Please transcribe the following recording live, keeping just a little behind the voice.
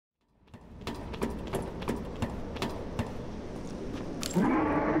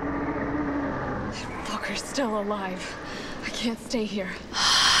still alive. I can't stay here.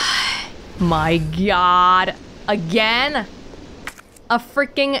 My god. Again? A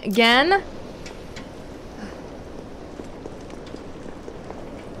freaking again?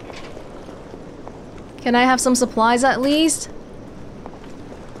 Can I have some supplies at least?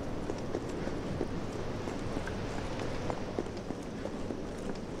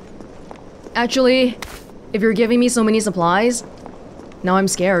 Actually, if you're giving me so many supplies, now I'm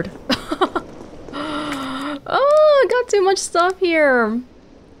scared. Oh, I got too much stuff here.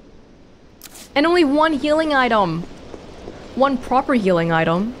 And only one healing item. One proper healing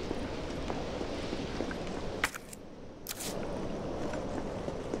item.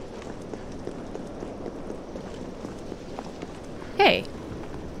 Hey.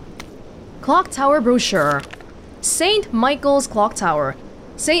 Clock Tower brochure. St. Michael's Clock Tower.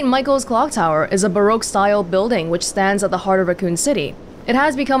 St. Michael's Clock Tower is a Baroque-style building which stands at the heart of Raccoon City. It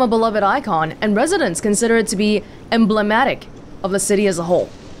has become a beloved icon, and residents consider it to be emblematic of the city as a whole.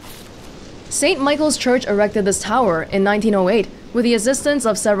 St. Michael's Church erected this tower in 1908 with the assistance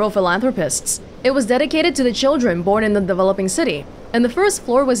of several philanthropists. It was dedicated to the children born in the developing city, and the first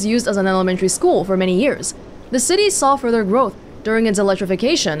floor was used as an elementary school for many years. The city saw further growth during its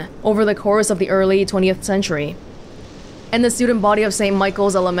electrification over the course of the early 20th century. And the student body of St.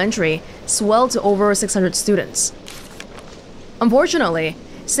 Michael's Elementary swelled to over 600 students. Unfortunately,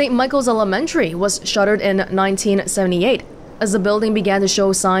 St. Michael's Elementary was shuttered in 1978 as the building began to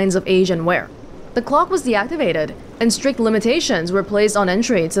show signs of age and wear. The clock was deactivated, and strict limitations were placed on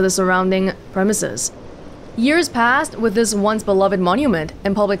entry to the surrounding premises. Years passed with this once beloved monument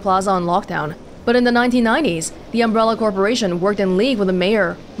and public plaza on lockdown, but in the 1990s, the Umbrella Corporation worked in league with the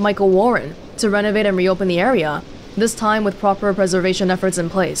mayor, Michael Warren, to renovate and reopen the area, this time with proper preservation efforts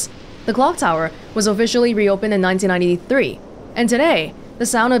in place. The clock tower was officially reopened in 1993, and today, the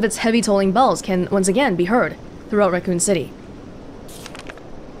sound of its heavy tolling bells can once again be heard throughout Raccoon City.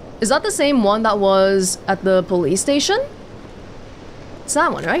 Is that the same one that was at the police station? It's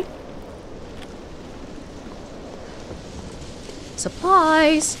that one, right?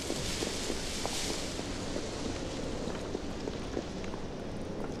 Supplies!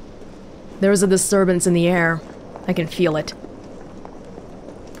 There is a disturbance in the air. I can feel it.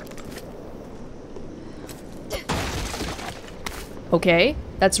 Okay,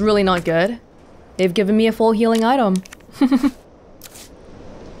 that's really not good. They've given me a full healing item.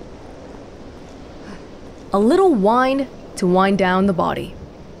 A little wine to wind down the body.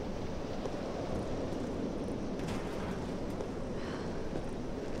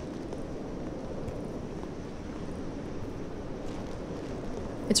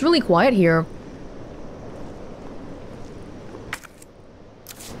 It's really quiet here.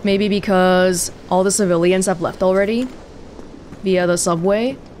 Maybe because all the civilians have left already? Via the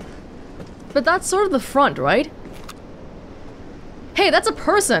subway? But that's sort of the front, right? Hey, that's a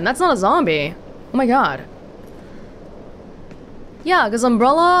person! That's not a zombie! Oh my god. Yeah, because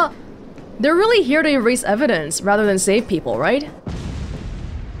Umbrella... they're really here to erase evidence rather than save people, right?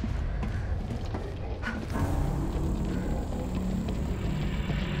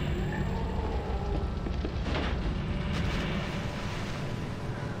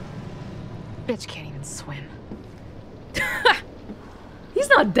 Bitch can't even swim. He's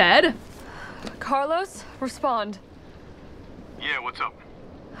not dead. Carlos, respond. Yeah, what's up?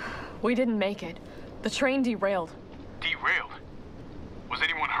 We didn't make it. The train derailed. Derailed? Was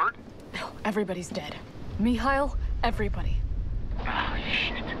anyone hurt? No, everybody's dead. Mihail, everybody. Ah,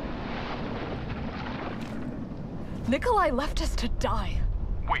 shit. Nikolai left us to die.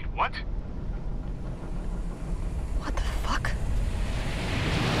 Wait, what? What the fuck?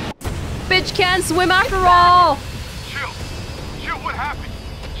 Bitch can't swim after all! Chill. Chill, what happened?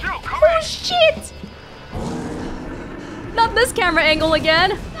 Chill, come Oh in. shit! Not this camera angle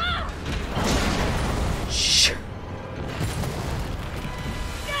again! Shh.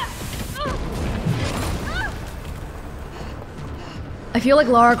 I feel like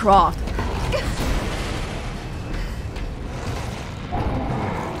Lara Croft.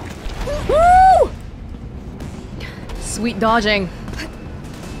 Woo! Sweet dodging.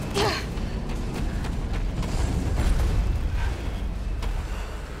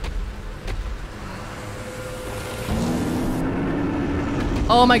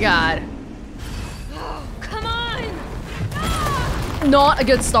 Oh my god. Come on! Not a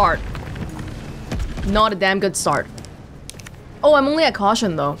good start. Not a damn good start. Oh, I'm only at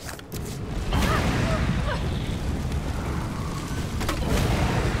caution though.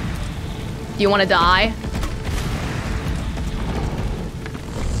 Do you want to die?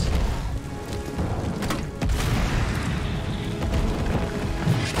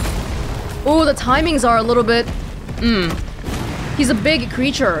 Oh, the timings are a little bit... He's a big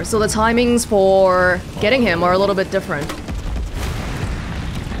creature, so the timings for getting him are a little bit different.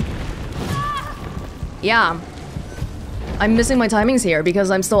 Yeah. I'm missing my timings here because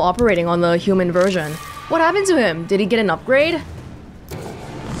I'm still operating on the human version. What happened to him? Did he get an upgrade?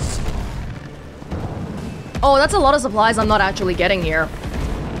 Oh, that's a lot of supplies I'm not actually getting here.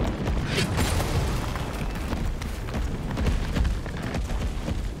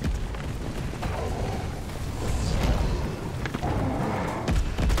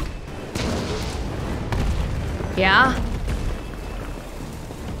 Yeah?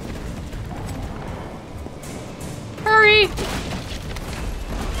 Hurry!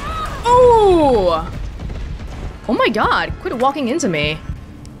 Oh! Oh my god, quit walking into me.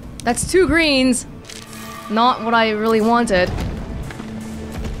 That's 2 greens. Not what I really wanted.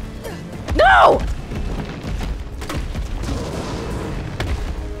 No!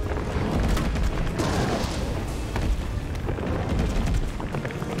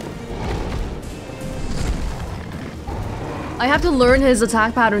 I have to learn his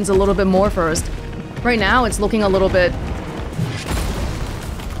attack patterns a little bit more first. Right now, it's looking a little bit...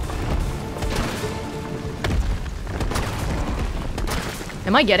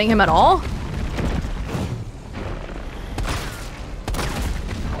 Am I getting him at all?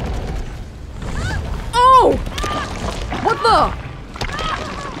 Oh! What the?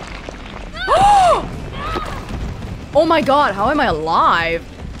 Oh my god, how am I alive?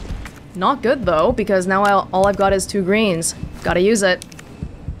 Not good though, because now all I've got is 2 greens. Gotta use it.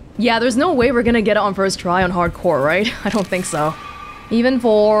 Yeah, there's no way we're gonna get it on first try on hardcore, right? I don't think so. Even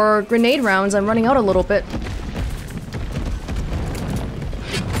for grenade rounds, I'm running out a little bit.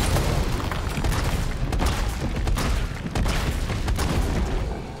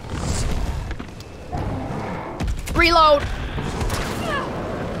 Reload!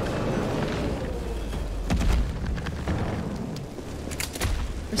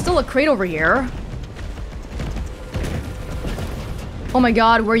 There's still a crate over here. Oh my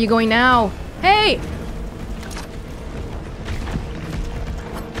god, where are you going now? Hey!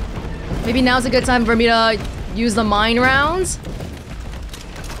 Maybe now's a good time for me to use the mine rounds?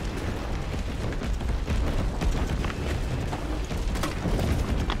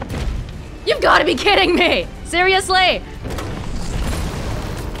 You've got to be kidding me! Seriously?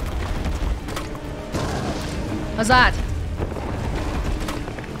 How's that?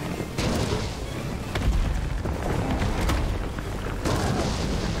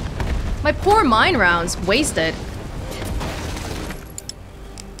 My poor mine rounds, wasted.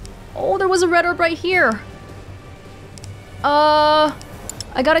 Oh, there was a red herb right here.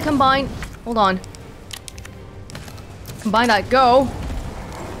 I gotta combine. Hold on. Combine that, go.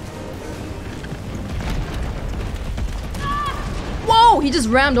 Whoa, he just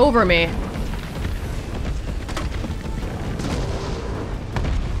rammed over me.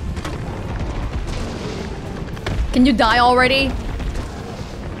 Can you die already?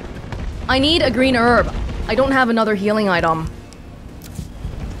 I need a green herb. I don't have another healing item.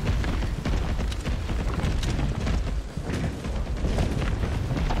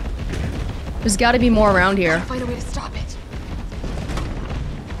 There's gotta be more around here. Find a way to stop it.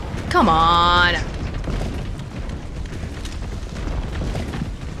 Come on.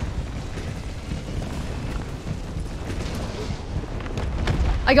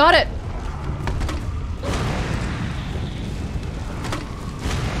 I got it.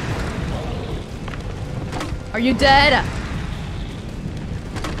 Are you dead?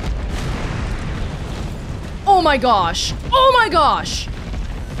 Oh my gosh. Oh my gosh.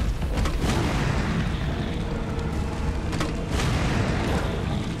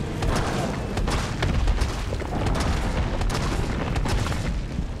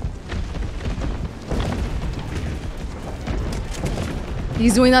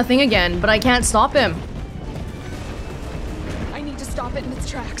 He's doing that thing again, but I can't stop him. I need to stop it in its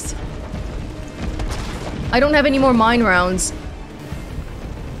tracks. I don't have any more mine rounds.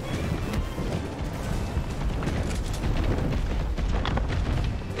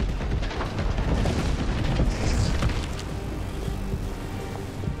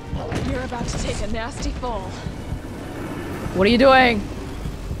 You're about to take a nasty fall. What are you doing?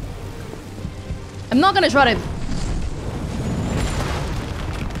 I'm not gonna try to...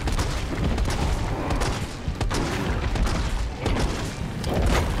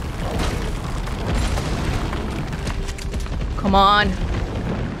 Come on.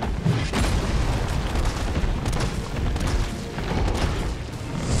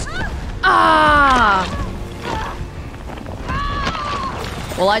 Ah!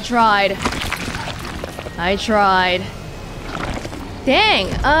 Well, I tried. I tried. Dang,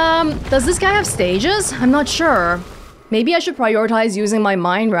 does this guy have stages? I'm not sure. Maybe I should prioritize using my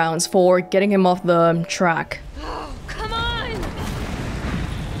mine rounds for getting him off the track. Oh, come on!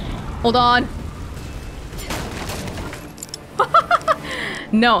 Hold on.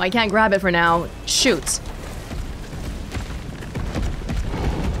 No, I can't grab it for now. Shoot.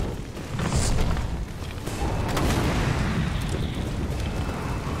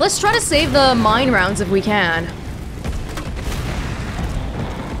 Let's try to save the mine rounds if we can.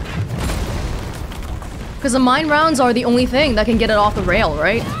 Because the mine rounds are the only thing that can get it off the rail,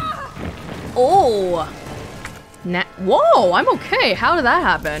 right? Oh! Whoa, I'm okay. How did that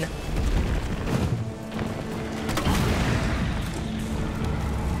happen?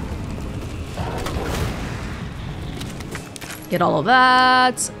 Get all of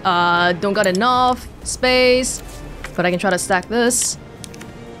that. Don't got enough space. But I can try to stack this.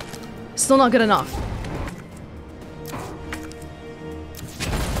 Still not good enough.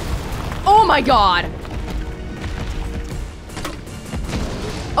 Oh my god!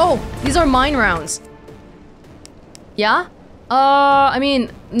 Oh, these are mine rounds. Yeah? I mean,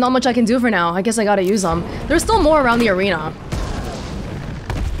 not much I can do for now. I guess I gotta use them. There's still more around the arena.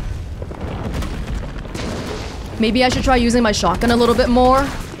 Maybe I should try using my shotgun a little bit more.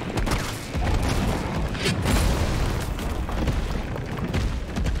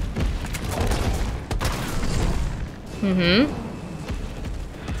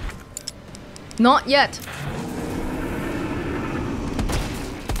 Not yet.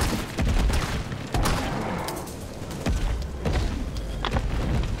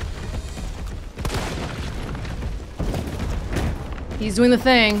 He's doing the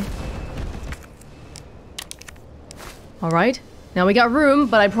thing. Alright. Now we got room,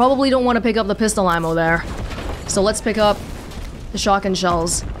 but I probably don't want to pick up the pistol ammo there. So let's pick up the shotgun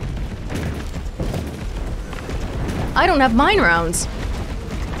shells. I don't have mine rounds.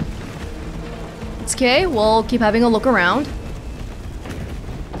 It's okay, we'll keep having a look around.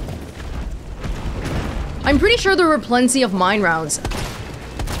 I'm pretty sure there were plenty of mine rounds.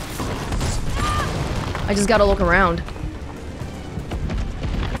 I just gotta look around.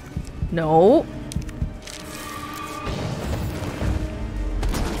 No.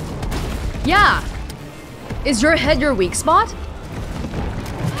 Yeah! Is your head your weak spot?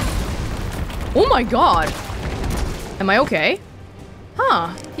 Oh my god! Am I okay?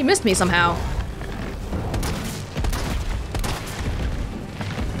 Huh, he missed me somehow.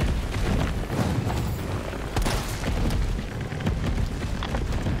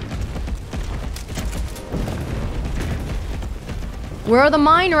 Where are the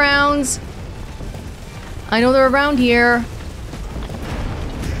mine rounds? I know they're around here.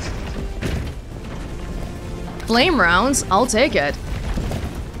 Flame rounds? I'll take it.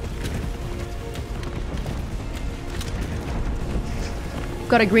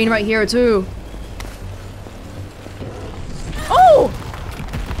 Got a green right here too. Oh!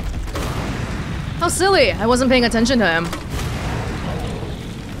 How silly. I wasn't paying attention to him.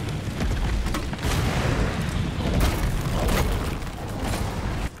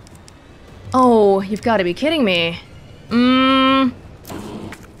 Oh, you've got to be kidding me.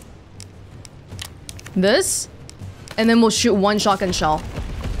 This? And then we'll shoot one shotgun shell.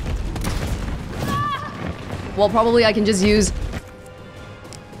 Well, probably I can just use...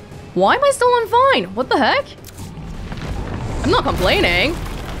 Why am I still on fine? What the heck? I'm not complaining.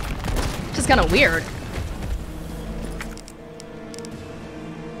 Just kind of weird.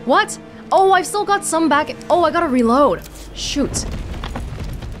 What? Oh, I've still got some back... Oh, I gotta reload. Shoot.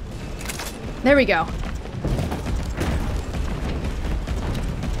 There we go.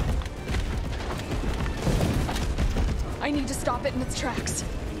 I need to stop it in its tracks.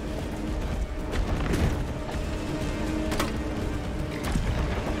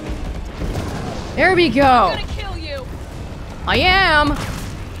 There we go. I'm gonna kill you. I am.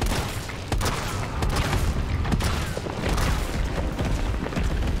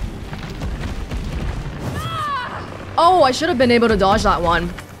 Oh, I should have been able to dodge that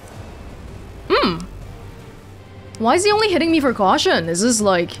one. Why is he only hitting me for caution? Is this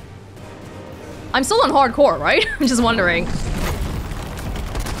like... I'm still on hardcore, right? I'm just wondering.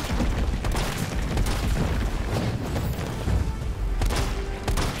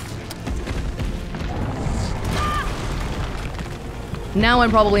 Now I'm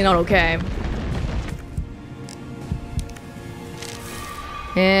probably not okay.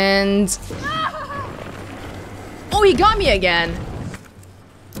 And... Oh, he got me again!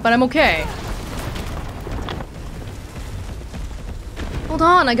 But I'm okay. Hold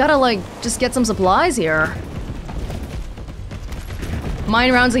on, I gotta like, just get some supplies here.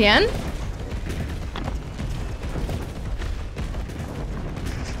 Mine rounds again?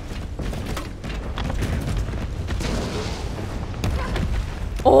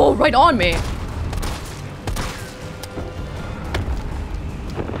 Oh, right on me.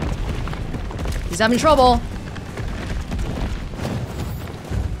 He's having trouble.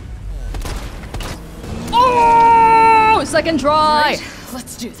 Oh, second try. Right,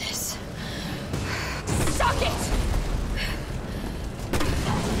 let's do this. Suck it!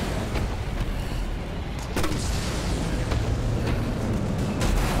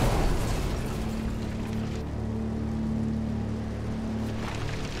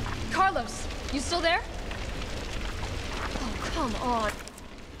 Carlos, you still there? Oh, come on.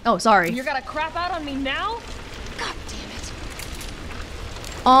 Oh, sorry. You're gonna crap out on me now? God damn it.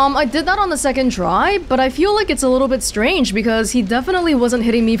 I did that on the second try, but I feel like it's a little bit strange because he definitely wasn't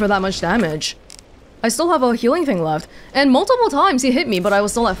hitting me for that much damage. I still have a healing thing left, and multiple times he hit me, but I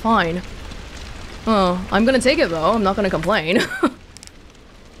was still at fine. Oh, I'm gonna take it though, I'm not gonna complain.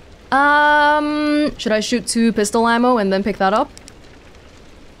 Should I shoot 2 pistol ammo and then pick that up?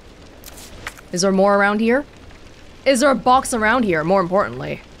 Is there more around here? Is there a box around here, more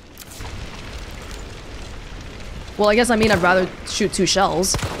importantly? Well, I guess I mean I'd rather shoot 2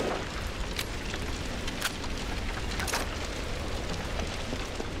 shells.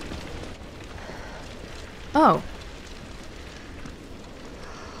 Oh.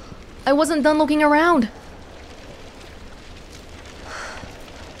 I wasn't done looking around.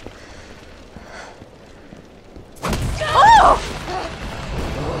 Oh!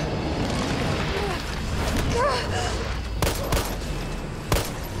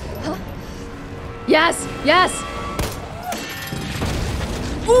 Yes! Yes!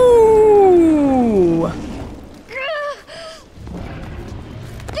 Ooh!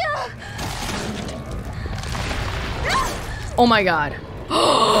 Oh my god.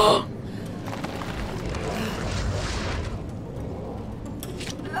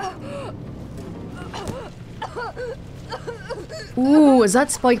 Ooh, is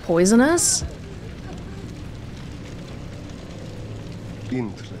that spike poisonous?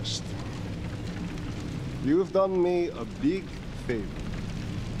 Interesting. You've done me a big favor,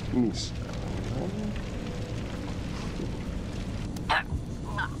 mister.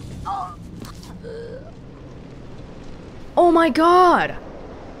 Oh my god!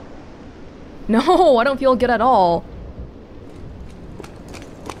 No, I don't feel good at all.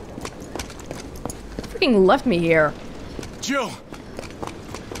 Freaking left me here. Jill!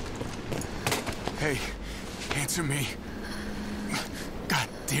 Hey, answer me. God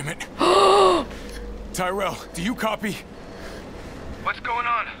damn it. Tyrell, do you copy? What's going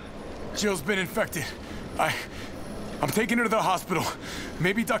on? Jill's been infected. I'm taking her to the hospital.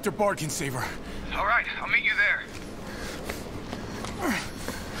 Maybe Dr. Bard can save her. All right, I'll meet you there.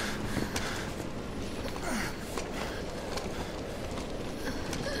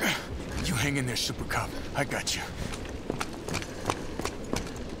 You hang in there, Super Cop. I got you.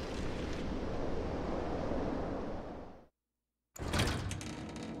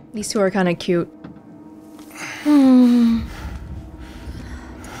 These 2 are kind of cute.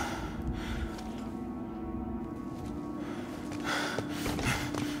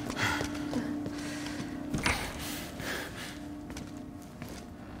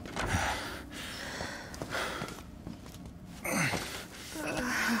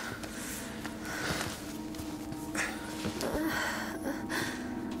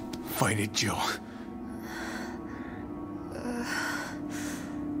 Fight it, Jill.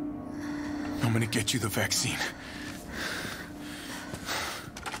 I'm gonna get you the vaccine.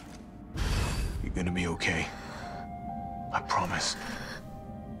 You're gonna be okay. I promise.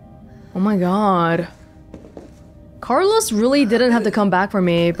 Oh my god. Carlos really didn't have to come back for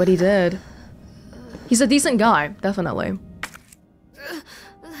me, but he did. He's a decent guy, definitely.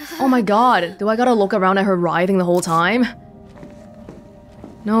 Oh my god, do I gotta look around at her writhing the whole time?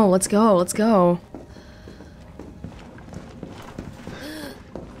 No, let's go, let's go.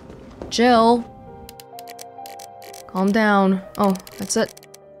 Jill. Calm down. Oh, that's it.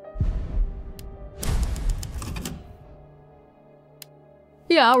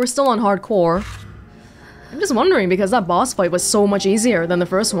 Yeah, we're still on hardcore. I'm just wondering because that boss fight was so much easier than the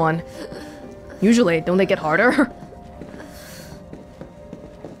first one. Usually, don't they get harder?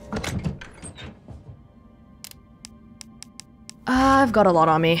 I've got a lot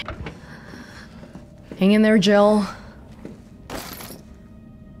on me. Hang in there, Jill.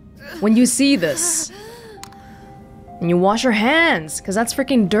 When you see this, and you wash your hands, because that's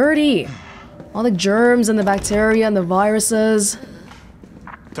freaking dirty. All the germs and the bacteria and the viruses.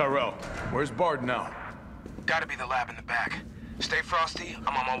 Tyrell, where's Bard now? Gotta be the lab in the back. Stay frosty,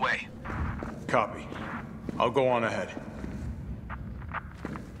 I'm on my way. Copy. I'll go on ahead.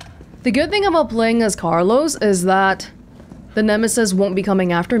 The good thing about playing as Carlos is that the Nemesis won't be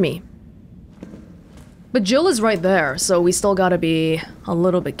coming after me. But Jill is right there, so we still gotta be a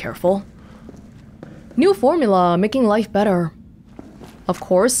little bit careful. New formula, making life better. Of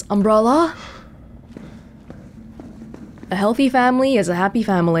course, Umbrella. A healthy family is a happy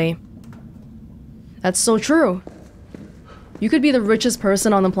family. That's so true. You could be the richest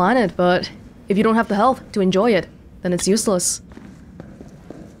person on the planet, but if you don't have the health to enjoy it, then it's useless.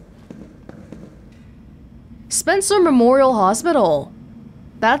 Spencer Memorial Hospital.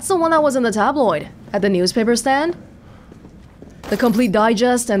 That's the one that was in the tabloid, at the newspaper stand. The complete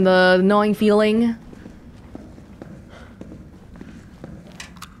digest and the gnawing feeling.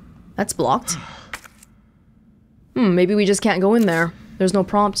 That's blocked. Maybe we just can't go in there. There's no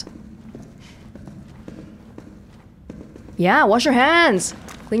prompt. Yeah, wash your hands!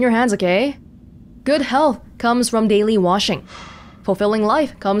 Clean your hands, okay? Good health comes from daily washing. Fulfilling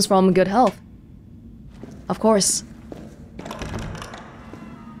life comes from good health. Of course.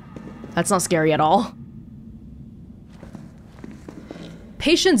 That's not scary at all.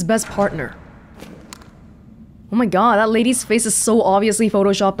 Patient's best partner. Oh my god, that lady's face is so obviously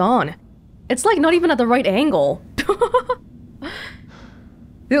photoshopped on. It's like not even at the right angle.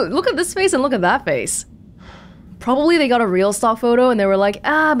 Look at this face and look at that face. Probably they got a real stock photo and they were like,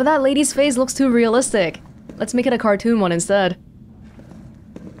 ah, but that lady's face looks too realistic. Let's make it a cartoon one instead.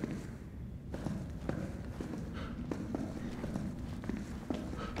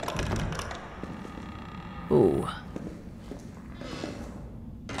 Ooh.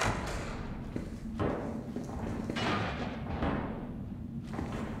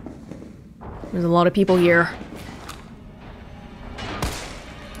 There's a lot of people here.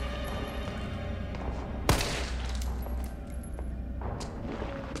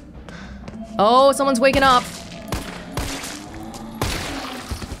 Oh, someone's waking up.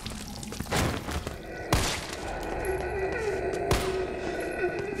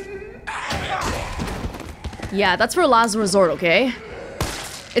 Yeah, that's for last resort, okay?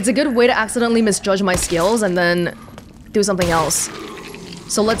 It's a good way to accidentally misjudge my skills and then do something else.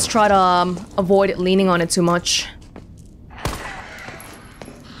 So let's try to avoid leaning on it too much.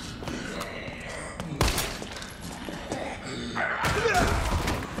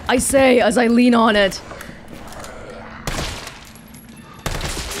 I say as I lean on it.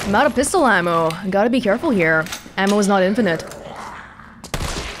 I'm out of pistol ammo. Gotta be careful here. Ammo is not infinite.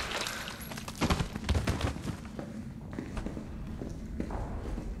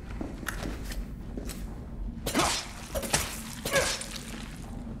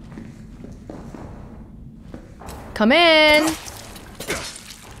 Come in!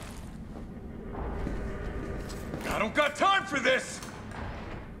 I don't got time for this!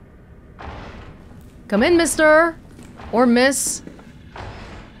 Come in, mister. Or miss.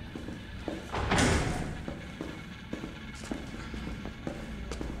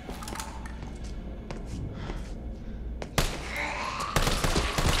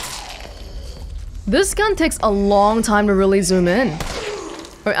 This gun takes a long time to really zoom in.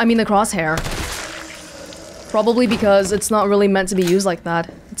 Or, I mean the crosshair. Probably because it's not really meant to be used like that.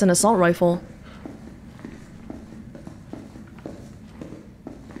 It's an assault rifle.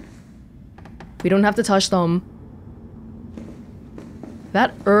 We don't have to touch them.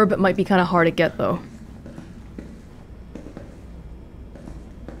 That herb might be kind of hard to get though.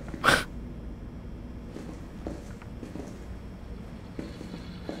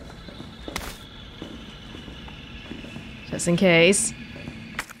 Just in case.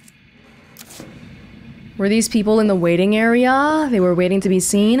 Were these people in the waiting area? They were waiting to be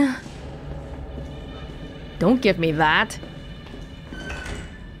seen? Don't give me that.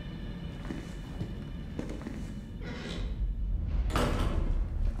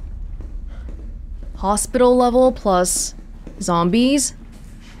 Hospital level plus zombies.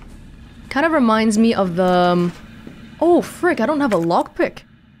 Kind of reminds me of the... Oh, frick, I don't have a lockpick.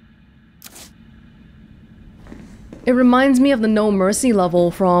 It reminds me of the No Mercy level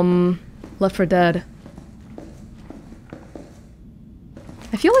from Left 4 Dead.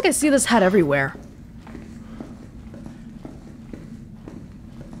 I feel like I see this hat everywhere.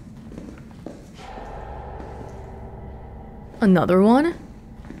 Another one?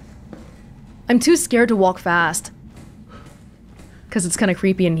 I'm too scared to walk fast. Because it's kind of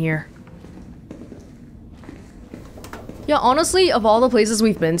creepy in here. Yeah, honestly, of all the places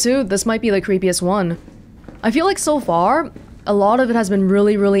we've been to, this might be the creepiest one. I feel like so far, a lot of it has been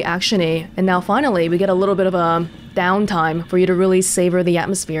really, really action-y, and now finally we get a little bit of a downtime for you to really savor the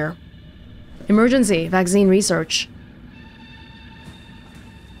atmosphere. Emergency, vaccine research.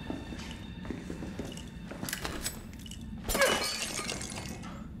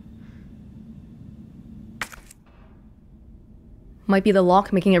 Might be the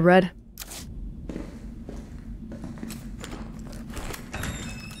lock making it red.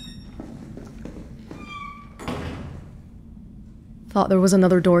 Thought there was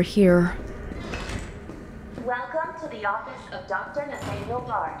another door here. Welcome to the office of Dr. Nathaniel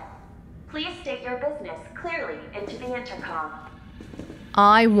Bard. Please state your business clearly into the intercom.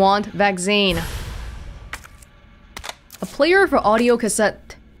 I want vaccine. A player for audio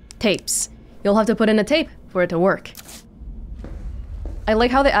cassette tapes. You'll have to put in a tape for it to work. I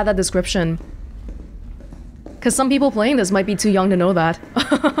like how they add that description. Because some people playing this might be too young to know that.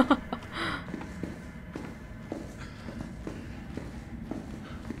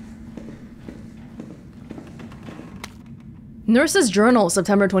 Nurse's Journal,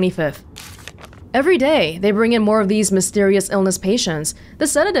 September 25th. Every day, they bring in more of these mysterious illness patients. The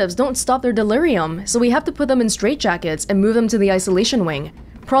sedatives don't stop their delirium, so we have to put them in straitjackets and move them to the isolation wing.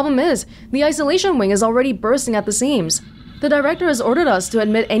 Problem is, the isolation wing is already bursting at the seams. The director has ordered us to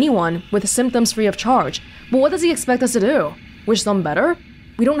admit anyone with symptoms free of charge, but what does he expect us to do? Wish them better?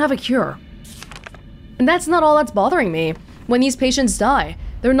 We don't have a cure. And that's not all that's bothering me. When these patients die,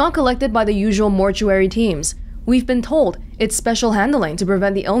 they're not collected by the usual mortuary teams. We've been told it's special handling to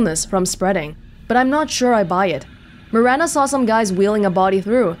prevent the illness from spreading, but I'm not sure I buy it. Miranda saw some guys wheeling a body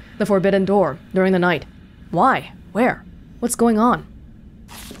through the forbidden door during the night. Why? Where? What's going on?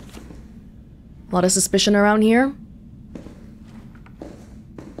 A lot of suspicion around here.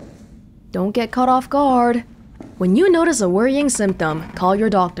 Don't get caught off guard. When you notice a worrying symptom, call your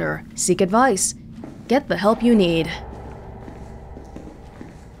doctor, seek advice, get the help you need.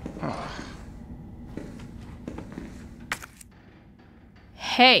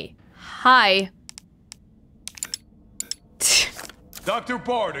 Hey. Hi. Dr.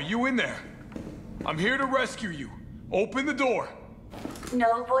 Bard, are you in there? I'm here to rescue you. Open the door.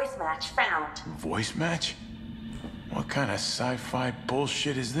 No voice match found. Voice match? What kind of sci-fi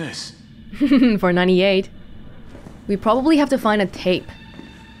bullshit is this? For 98. We probably have to find a tape.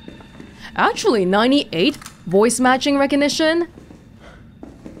 Actually, 98? Voice matching recognition?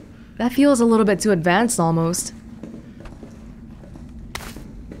 That feels a little bit too advanced almost.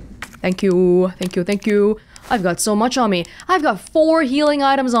 Thank you, thank you, thank you. I've got so much on me. I've got 4 healing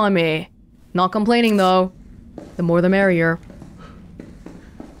items on me. Not complaining though. The more the merrier.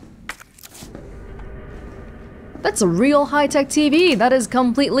 That's a real high-tech TV that is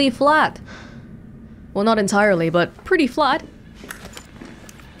completely flat. Well, not entirely, but pretty flat.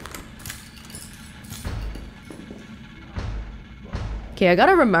 Okay, I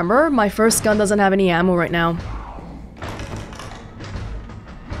gotta remember, my first gun doesn't have any ammo right now.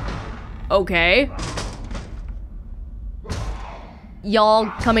 Okay. Y'all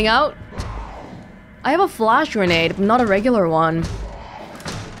coming out? I have a flash grenade, but not a regular one.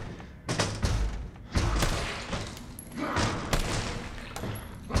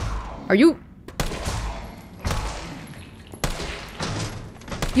 Are you...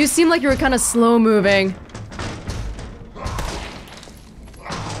 You seem like you were kind of slow moving.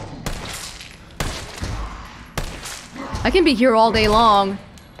 I can be here all day long.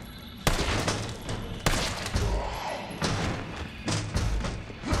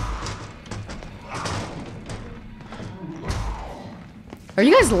 Are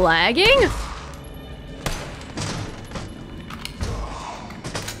you guys lagging?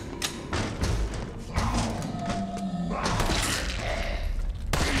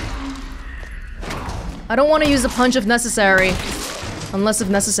 I don't want to use the punch if necessary. Unless if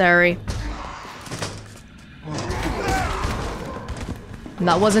necessary. And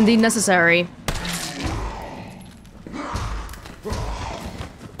that was indeed necessary.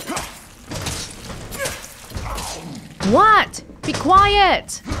 What? Be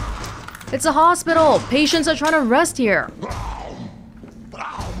quiet! It's a hospital. Patients are trying to rest here.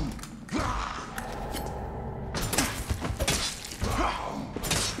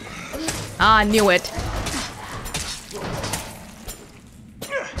 Ah, I knew it.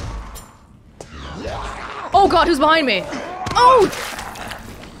 Oh god, who's behind me? Oh!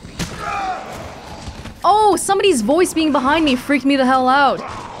 Oh, somebody's voice being behind me freaked me the hell out.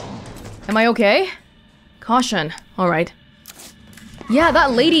 Am I okay? Caution. Alright. Yeah,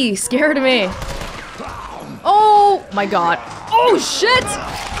 that lady scared me. Oh my god. Oh shit!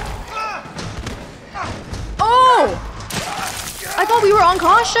 Oh! I thought we were on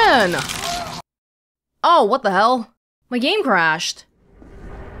caution! Oh, what the hell? My game crashed.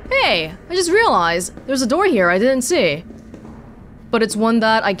 Hey, I just realized there's a door here I didn't see. But it's one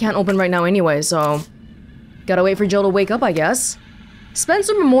that I can't open right now anyway, so... Gotta wait for Jill to wake up, I guess.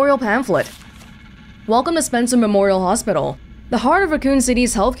 Spencer Memorial Pamphlet. Welcome to Spencer Memorial Hospital, the heart of Raccoon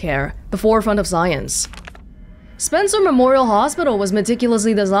City's healthcare, the forefront of science. Spencer Memorial Hospital was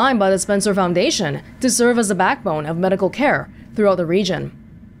meticulously designed by the Spencer Foundation to serve as the backbone of medical care throughout the region.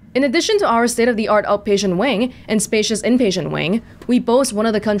 In addition to our state-of-the-art outpatient wing and spacious inpatient wing, we boast one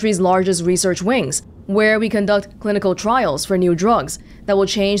of the country's largest research wings, where we conduct clinical trials for new drugs that will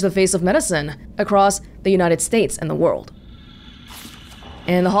change the face of medicine across the United States and the world.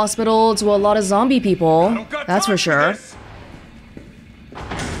 And the hospital to a lot of zombie people, that's for sure.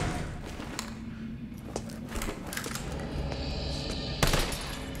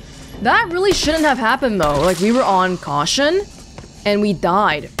 That really shouldn't have happened though. Like, we were on caution and we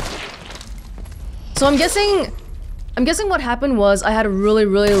died. So I'm guessing what happened was I had a really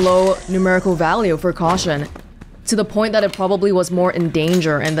low numerical value for caution to the point that it probably was more in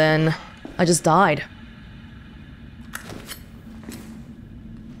danger, and then I just died.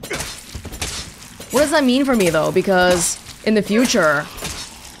 What does that mean for me though? Because in the future...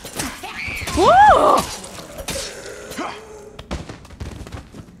 Whoa!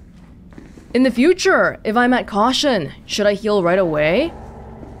 In the future, if I'm at caution, should I heal right away?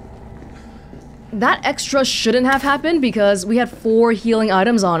 That extra shouldn't have happened because we had 4 healing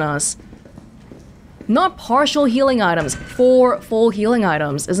items on us. Not partial healing items, 4 full healing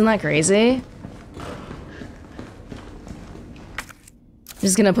items. Isn't that crazy? I'm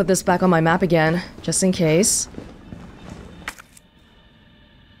just gonna put this back on my map again, just in case.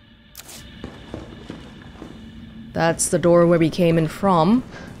 That's the door where we came in from.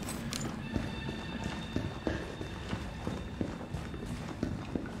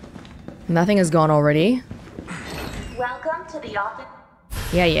 Nothing is gone already. Welcome to the office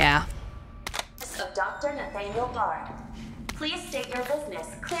Yeah. of Dr. Nathaniel Bard. Please state your business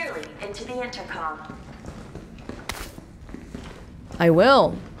clearly into the intercom. I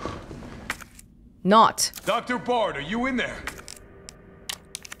will. Not. Dr. Bard, are you in there?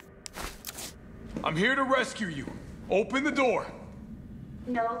 I'm here to rescue you. Open the door.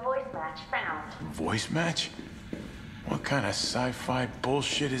 No voice match found. Voice match? What kind of sci-fi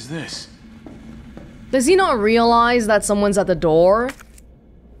bullshit is this? Does he not realize that someone's at the door?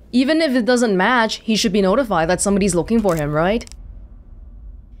 Even if it doesn't match, he should be notified that somebody's looking for him, right?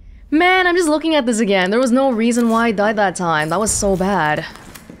 Man, I'm just looking at this again. There was no reason why I died that time. That was so bad.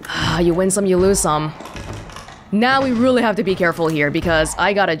 You win some, you lose some. Now we really have to be careful here because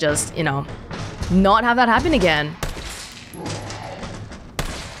I gotta just, you know, not have that happen again.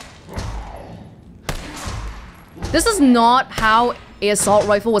 This is not how an assault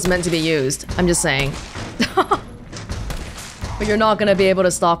rifle was meant to be used. I'm just saying. But you're not gonna be able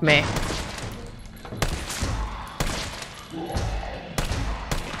to stop me.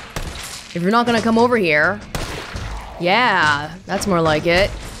 If you're not gonna come over here... Yeah, that's more like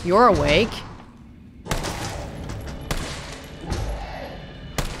it. You're awake.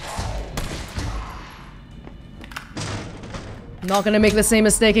 Not gonna make the same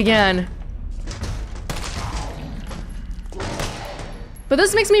mistake again. But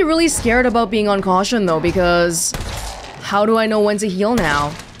this makes me really scared about being on caution though, because how do I know when to heal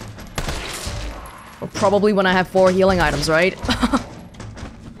now? Well, probably when I have 4 healing items, right?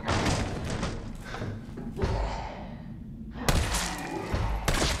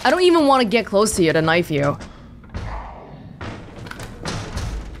 I don't even want to get close to you to knife you.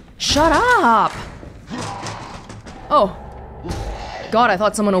 Shut up! Oh. God, I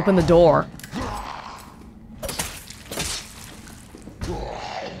thought someone opened the door.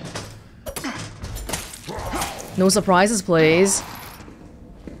 No surprises, please.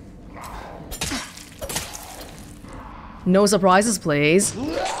 No surprises, please.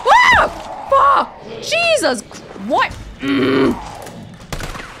 Ah! Ah! Jesus! What?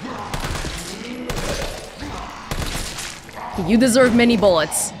 You deserve many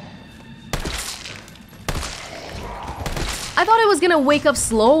bullets. I thought I was gonna wake up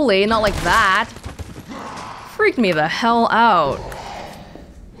slowly, not like that. Freaked me the hell out.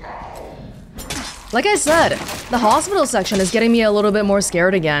 Like I said, the hospital section is getting me a little bit more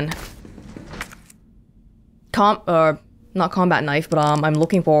scared again. Not combat knife, but I'm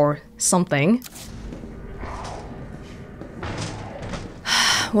looking for something.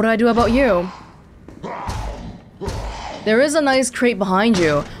 What do I do about you? There is a nice crate behind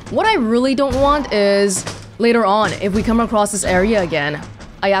you. What I really don't want is, later on, if we come across this area again,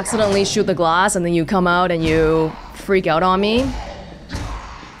 I accidentally shoot the glass and then you come out and you freak out on me.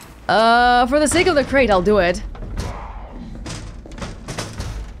 For the sake of the crate, I'll do it.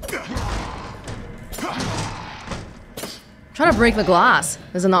 Trying to break the glass.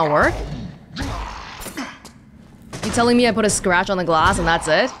 Does it not work? You telling me I put a scratch on the glass and that's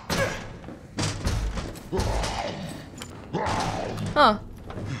it? Huh.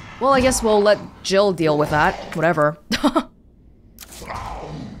 Well, I guess we'll let Jill deal with that. Whatever.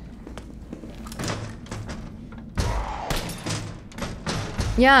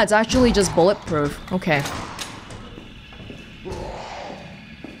 Yeah, it's actually just bulletproof. Okay.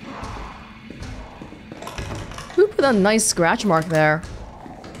 Who put a nice scratch mark there?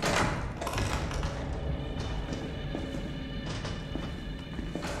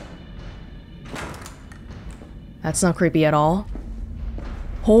 That's not creepy at all.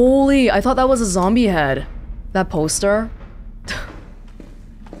 Holy, I thought that was a zombie head. That poster.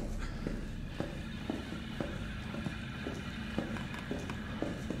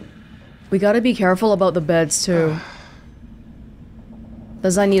 We gotta be careful about the beds too.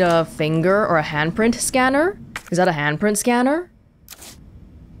 Does that need a finger or a handprint scanner? Is that a handprint scanner?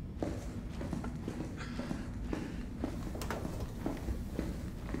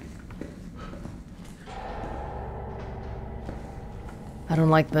 I don't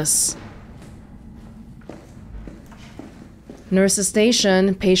like this. Nurse's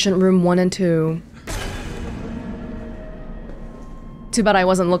station, patient room 1 and 2. Too bad I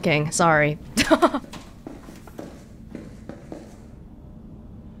wasn't looking, sorry.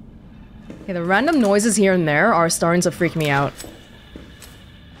 Okay, the random noises here and there are starting to freak me out.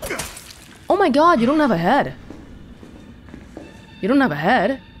 Oh my god, you don't have a head. You don't have a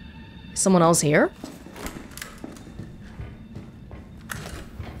head? Someone else here?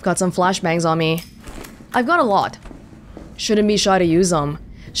 Got some flashbangs on me. I've got a lot. Shouldn't be shy to use them.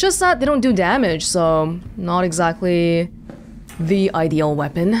 It's just that they don't do damage, so not exactly the ideal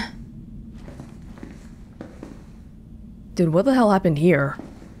weapon. Dude, what the hell happened here?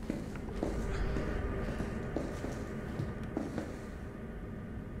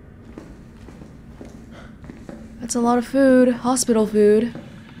 That's a lot of food. Hospital food.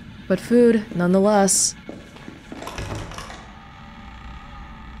 But food, nonetheless.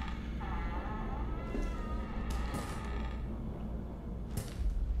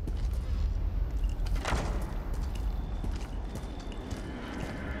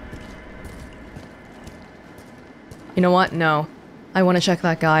 You know what? No. I want to check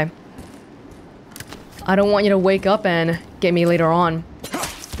that guy. I don't want you to wake up and get me later on.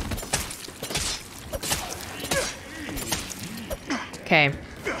 Okay.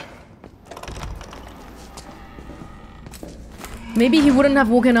 Maybe he wouldn't have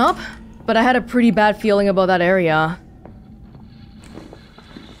woken up, but I had a pretty bad feeling about that area.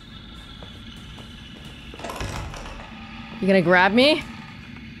 You gonna grab me?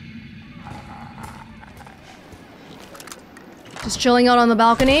 Just chilling out on the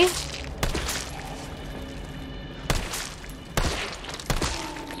balcony.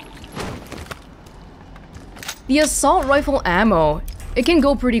 The assault rifle ammo, it can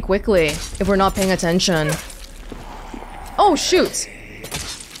go pretty quickly if we're not paying attention. Oh shoot!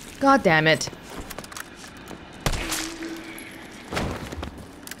 God damn it.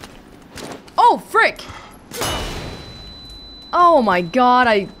 Oh frick! Oh my god,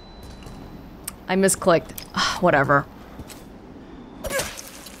 I misclicked. Whatever.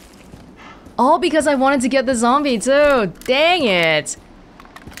 All because I wanted to get the zombie too. Dang it.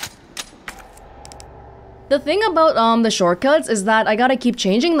 The thing about the shortcuts is that I gotta keep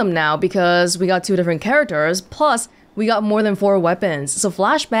changing them now because we got 2 different characters, plus we got more than 4 weapons. So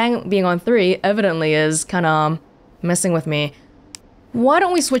flashbang being on 3 evidently is kinda messing with me. Why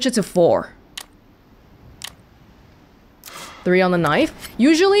don't we switch it to 4? 3 on the knife.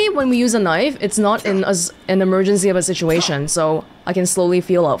 Usually when we use a knife, it's not in an emergency of a situation, so I can slowly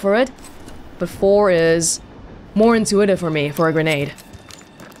feel out for it. But 4 is more intuitive for me for a grenade.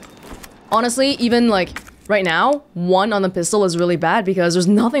 Honestly, even like right now, 1 on the pistol is really bad because there's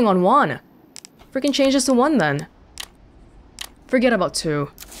nothing on 1. Freaking change this to 1 then. Forget about 2.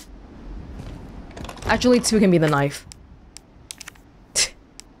 Actually, 2 can be the knife.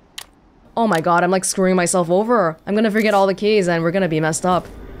 Oh my god, I'm like screwing myself over. I'm gonna forget all the keys and we're gonna be messed up.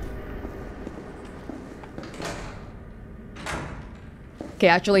 Okay,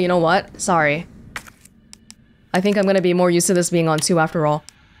 actually, you know what? Sorry. I think I'm gonna be more used to this being on 2 after all.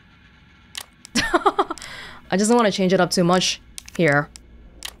 I just don't want to change it up too much here.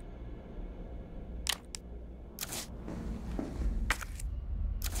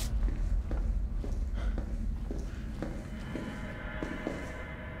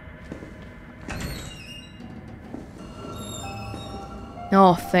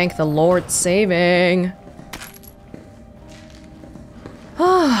 Oh, thank the Lord saving.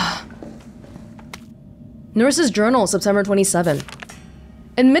 Nurse's Journal, September 27.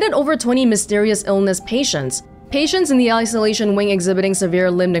 Admitted over 20 mysterious illness patients. Patients in the isolation wing exhibiting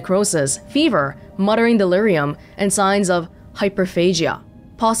severe limb necrosis, fever, muttering delirium, and signs of hyperphagia.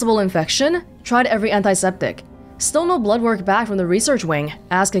 Possible infection? Tried every antiseptic. Still no blood work back from the research wing.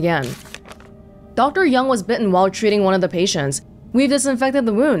 Ask again. Dr. Young was bitten while treating one of the patients. We've disinfected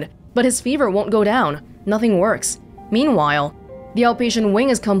the wound, but his fever won't go down. Nothing works. Meanwhile, the outpatient wing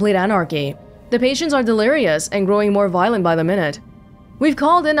is complete anarchy. The patients are delirious and growing more violent by the minute. We've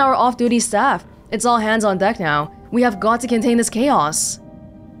called in our off-duty staff. It's all hands on deck now. We have got to contain this chaos.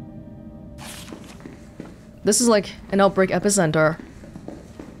 This is like an outbreak epicenter.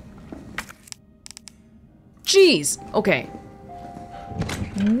 Jeez! Okay.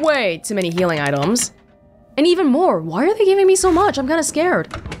 Way too many healing items. And even more, why are they giving me so much? I'm kinda scared.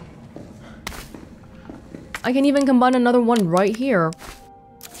 I can even combine another one right here.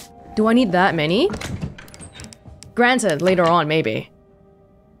 Do I need that many? Granted, later on, maybe.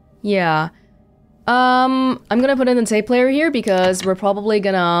 Yeah. I'm gonna put in the tape player here because we're probably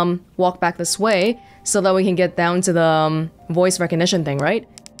gonna walk back this way so that we can get down to the voice recognition thing, right?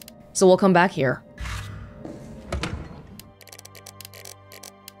 So we'll come back here.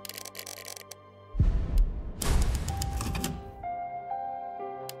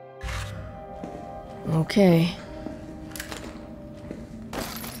 Okay.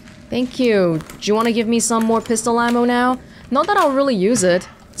 Thank you. Do you want to give me some more pistol ammo now? Not that I'll really use it.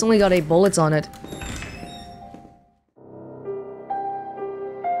 It's only got 8 bullets on it.